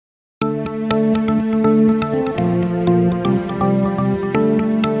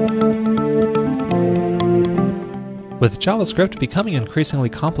With JavaScript becoming increasingly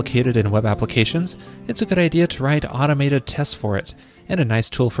complicated in web applications, it's a good idea to write automated tests for it, and a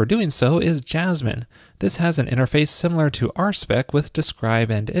nice tool for doing so is Jasmine. This has an interface similar to RSpec with describe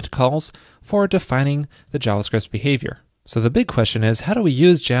and it calls for defining the JavaScript's behavior. So the big question is, how do we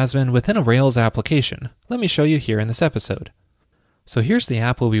use Jasmine within a Rails application? Let me show you here in this episode. So here's the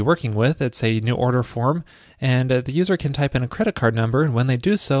app we'll be working with. It's a new order form, and the user can type in a credit card number, and when they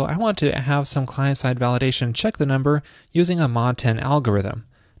do so, I want to have some client-side validation check the number using a mod 10 algorithm.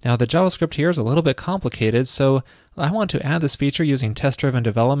 Now the JavaScript here is a little bit complicated, so I want to add this feature using test-driven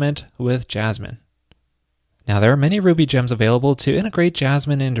development with Jasmine. Now there are many Ruby gems available to integrate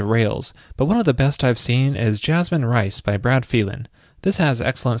Jasmine into Rails, but one of the best I've seen is jasminerice by Brad Phelan. This has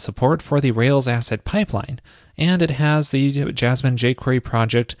excellent support for the Rails asset pipeline, and it has the jasmine-jquery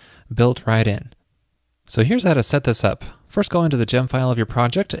project built right in. So here's how to set this up. First, go into the gem file of your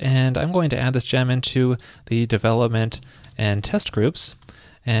project, and I'm going to add this gem into the development and test groups,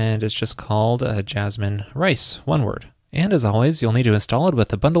 and it's just called jasminerice, one word. And as always, you'll need to install it with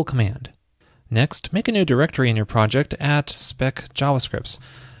the bundle command. Next, make a new directory in your project at spec JavaScripts.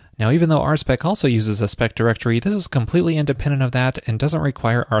 Now, even though RSpec also uses a spec directory, this is completely independent of that and doesn't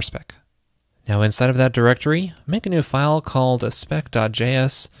require RSpec. Now, inside of that directory, make a new file called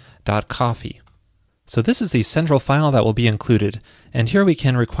spec.js.coffee. So this is the central file that will be included, and here we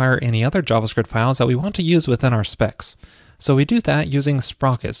can require any other JavaScript files that we want to use within our specs. So we do that using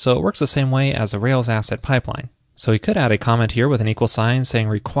Sprockets, so it works the same way as a Rails asset pipeline. So we could add a comment here with an equal sign saying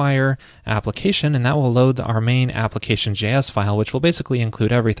require application, and that will load our main application.js file, which will basically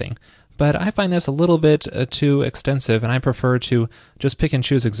include everything. But I find this a little bit too extensive, and I prefer to just pick and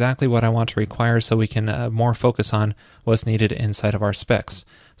choose exactly what I want to require so we can more focus on what's needed inside of our specs.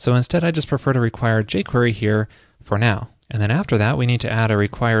 So instead, I just prefer to require jQuery here for now. And then after that, we need to add a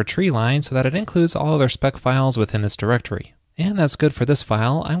require tree line so that it includes all other spec files within this directory. And that's good for this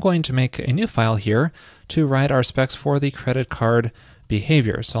file. I'm going to make a new file here to write our specs for the credit card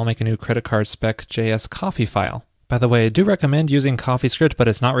behavior. So I'll make a new credit card spec.js coffee file. By the way, I do recommend using CoffeeScript, but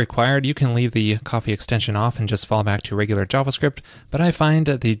it's not required. You can leave the coffee extension off and just fall back to regular JavaScript, but I find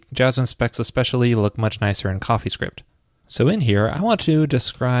that the Jasmine specs especially look much nicer in CoffeeScript. So in here, I want to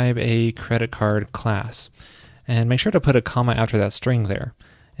describe a credit card class, and make sure to put a comma after that string there.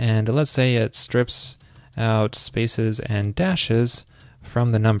 And let's say it strips out spaces and dashes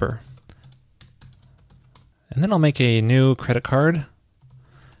from the number. And then I'll make a new credit card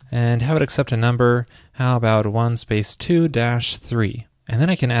and have it accept a number. How about 1 space 2 dash 3? And then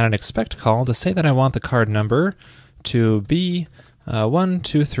I can add an expect call to say that I want the card number to be 1,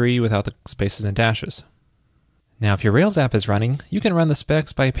 2, 3 without the spaces and dashes. Now if your Rails app is running, you can run the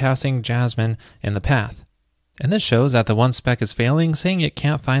specs by passing Jasmine in the path. And this shows that the one spec is failing, saying it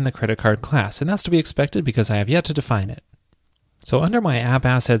can't find the credit card class, and that's to be expected because I have yet to define it. So under my app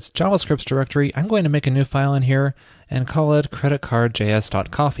assets JavaScripts directory, I'm going to make a new file in here and call it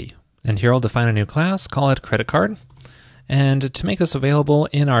creditcardjs.coffee. And here I'll define a new class, call it credit card. And to make this available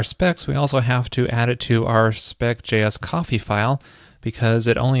in our specs, we also have to add it to our spec.js coffee file because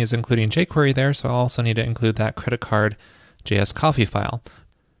it only is including jQuery there, so I'll also need to include that creditcard.js coffee file.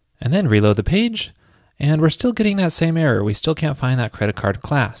 And then reload the page, and we're still getting that same error. We still can't find that credit card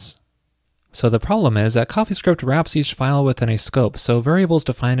class. So the problem is that CoffeeScript wraps each file within a scope, so variables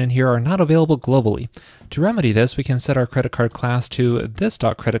defined in here are not available globally. To remedy this, we can set our credit card class to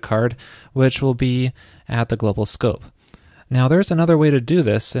this.creditcard, which will be at the global scope. Now there's another way to do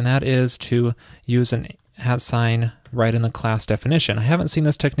this, and that is to use an @ sign right in the class definition. I haven't seen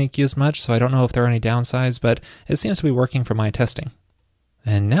this technique used much, so I don't know if there are any downsides, but it seems to be working for my testing.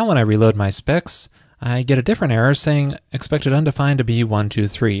 And now when I reload my specs, I get a different error saying expected undefined to be 1, 2,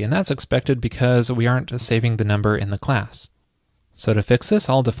 3, and that's expected because we aren't saving the number in the class. So to fix this,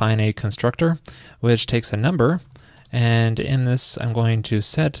 I'll define a constructor which takes a number, and in this I'm going to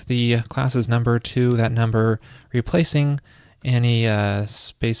set the class's number to that number, replacing any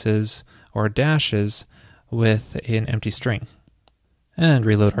spaces or dashes with an empty string. And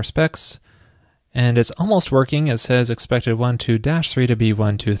reload our specs. And it's almost working. It says expected 1, 2, dash 3 to be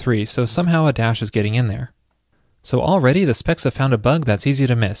 1, 2, 3, so somehow a dash is getting in there. So already the specs have found a bug that's easy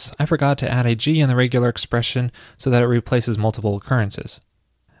to miss. I forgot to add a G in the regular expression so that it replaces multiple occurrences.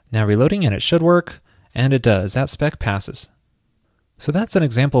 Now reloading and it should work, and it does. That spec passes. So that's an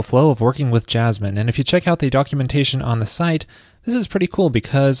example flow of working with Jasmine, and if you check out the documentation on the site, this is pretty cool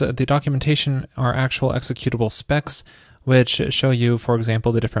because the documentation are actual executable specs which show you, for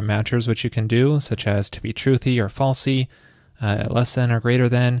example, the different matchers which you can do, such as to be truthy or falsy, less than or greater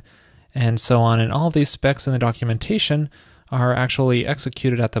than, and so on. And all of these specs in the documentation are actually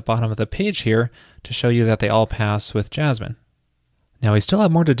executed at the bottom of the page here to show you that they all pass with Jasmine. Now we still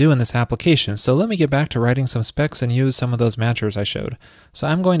have more to do in this application, so let me get back to writing some specs and use some of those matchers I showed. So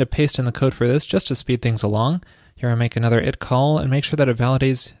I'm going to paste in the code for this just to speed things along. Here I make another it call and make sure that it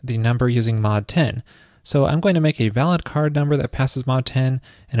validates the number using mod 10. So I'm going to make a valid card number that passes mod 10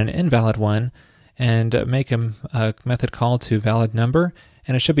 and an invalid one, and make a method call to valid number,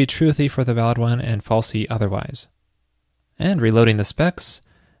 and it should be truthy for the valid one and falsy otherwise. And reloading the specs,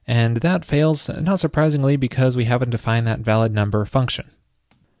 and that fails, not surprisingly, because we haven't defined that valid number function.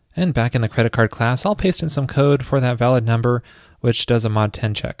 And back in the credit card class, I'll paste in some code for that valid number, which does a mod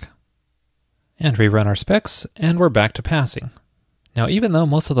 10 check. And rerun our specs, and we're back to passing. Now, even though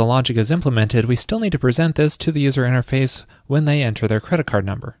most of the logic is implemented, we still need to present this to the user interface when they enter their credit card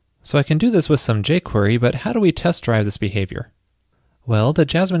number. So I can do this with some jQuery, but how do we test drive this behavior? Well, the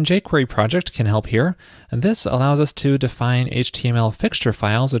jasmine-jquery project can help here, and this allows us to define HTML fixture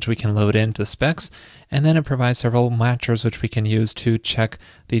files which we can load into the specs, and then it provides several matchers which we can use to check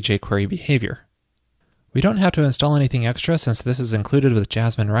the jQuery behavior. We don't have to install anything extra since this is included with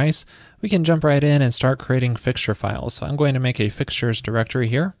jasminerice. We can jump right in and start creating fixture files. So I'm going to make a fixtures directory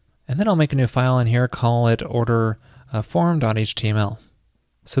here, and then I'll make a new file in here, call it order-form.html.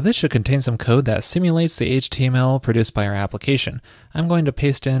 So this should contain some code that simulates the HTML produced by our application. I'm going to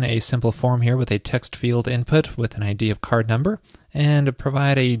paste in a simple form here with a text field input with an ID of card number, and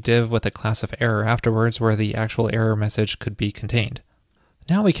provide a div with a class of error afterwards where the actual error message could be contained.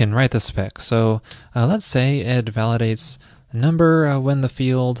 Now we can write the spec. So let's say it validates the number when the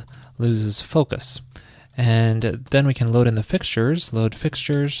field loses focus. And then we can load in the fixtures, load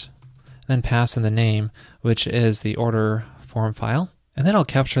fixtures, then pass in the name, which is the order form file. And then I'll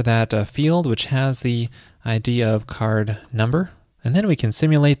capture that field which has the ID of card number. And then we can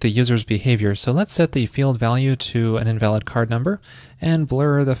simulate the user's behavior. So let's set the field value to an invalid card number and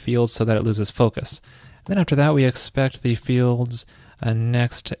blur the field so that it loses focus. Then after that we expect the field's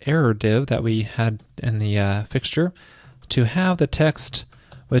next error div that we had in the fixture to have the text,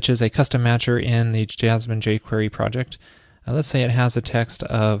 which is a custom matcher in the jasmine-jquery project. Let's say it has the text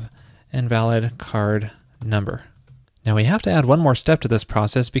of invalid card number. Now we have to add one more step to this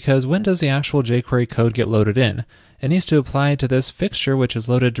process because when does the actual jQuery code get loaded in? It needs to apply to this fixture which is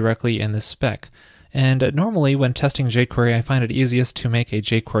loaded directly in this spec. And normally when testing jQuery I find it easiest to make a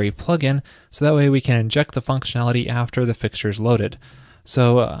jQuery plugin so that way we can inject the functionality after the fixture is loaded.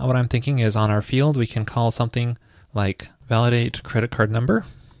 So what I'm thinking is on our field we can call something like validate credit card number,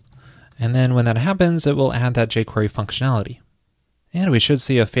 and then when that happens it will add that jQuery functionality. And we should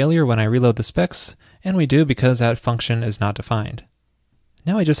see a failure when I reload the specs, and we do because that function is not defined.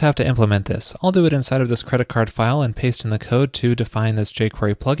 Now I just have to implement this. I'll do it inside of this credit card file and paste in the code to define this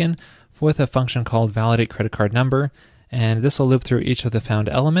jQuery plugin with a function called validate credit card number, and this will loop through each of the found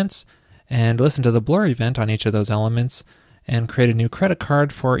elements and listen to the blur event on each of those elements and create a new credit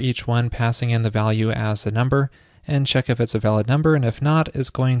card for each one, passing in the value as the number and check if it's a valid number, and if not, is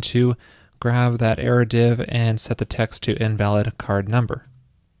going to grab that error div and set the text to invalid card number.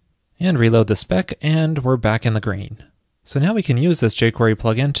 And reload the spec, and we're back in the green. So now we can use this jQuery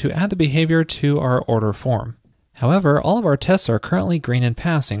plugin to add the behavior to our order form. However, all of our tests are currently green and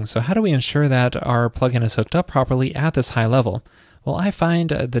passing, so how do we ensure that our plugin is hooked up properly at this high level? Well, I find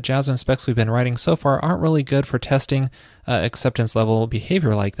the Jasmine specs we've been writing so far aren't really good for testing acceptance level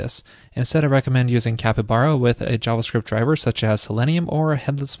behavior like this. Instead, I recommend using Capybara with a JavaScript driver such as Selenium or a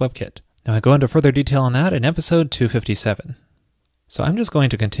headless WebKit. Now I go into further detail on that in episode 257. So I'm just going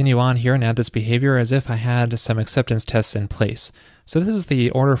to continue on here and add this behavior as if I had some acceptance tests in place. So this is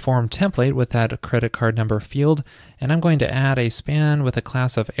the order form template with that credit card number field, and I'm going to add a span with a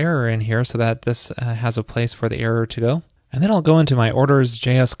class of error in here so that this has a place for the error to go. And then I'll go into my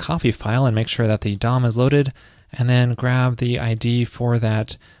orders.js coffee file and make sure that the DOM is loaded, and then grab the ID for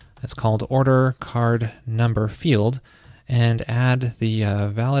that, it's called order card number field, and add the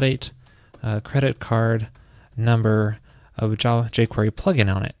validate credit card number of jQuery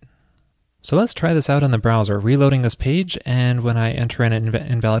plugin on it. So let's try this out in the browser, reloading this page, and when I enter in an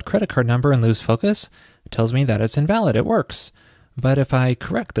invalid credit card number and lose focus, it tells me that it's invalid. It works. But if I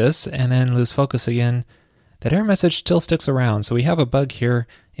correct this and then lose focus again, that error message still sticks around, so we have a bug here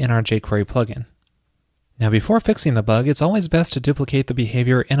in our jQuery plugin. Now before fixing the bug, it's always best to duplicate the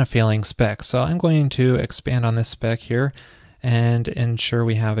behavior in a failing spec. So I'm going to expand on this spec here and ensure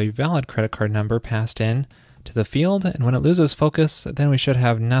we have a valid credit card number passed in to the field, and when it loses focus, then we should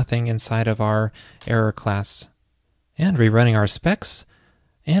have nothing inside of our error class. And rerunning our specs,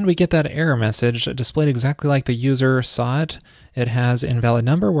 and we get that error message displayed exactly like the user saw it. It has invalid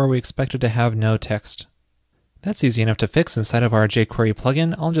number where we expected to have no text. That's easy enough to fix inside of our jQuery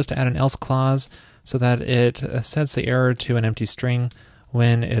plugin. I'll just add an else clause so that it sets the error to an empty string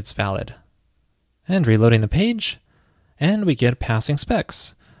when it's valid. And reloading the page, and we get passing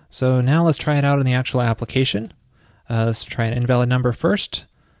specs. So now let's try it out in the actual application. Let's try an invalid number first.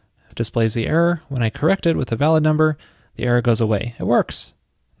 It displays the error. When I correct it with a valid number, the error goes away. It works.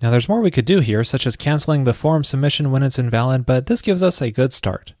 Now there's more we could do here, such as canceling the form submission when it's invalid, but this gives us a good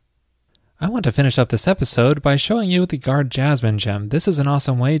start. I want to finish up this episode by showing you the guard-jasmine gem. This is an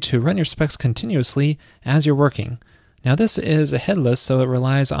awesome way to run your specs continuously as you're working. Now this is a headless, so it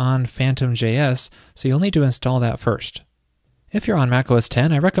relies on Phantom.js, so you'll need to install that first. If you're on macOS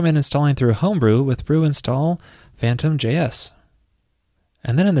 10, I recommend installing through Homebrew with brew install Phantom.js.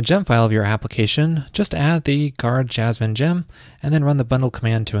 And then in the gem file of your application, just add the guard-jasmine gem, and then run the bundle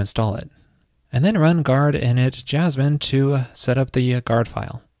command to install it. And then run guard init jasmine to set up the guard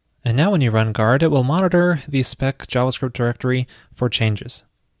file. And now when you run guard, it will monitor the spec JavaScript directory for changes.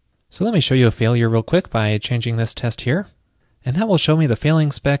 So let me show you a failure real quick by changing this test here. And that will show me the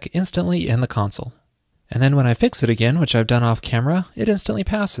failing spec instantly in the console. And then when I fix it again, which I've done off camera, it instantly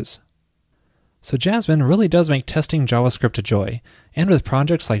passes. So Jasmine really does make testing JavaScript a joy. And with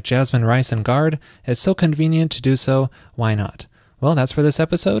projects like jasminerice and guard, it's so convenient to do so, why not? Well, that's for this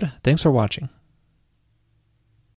episode. Thanks for watching.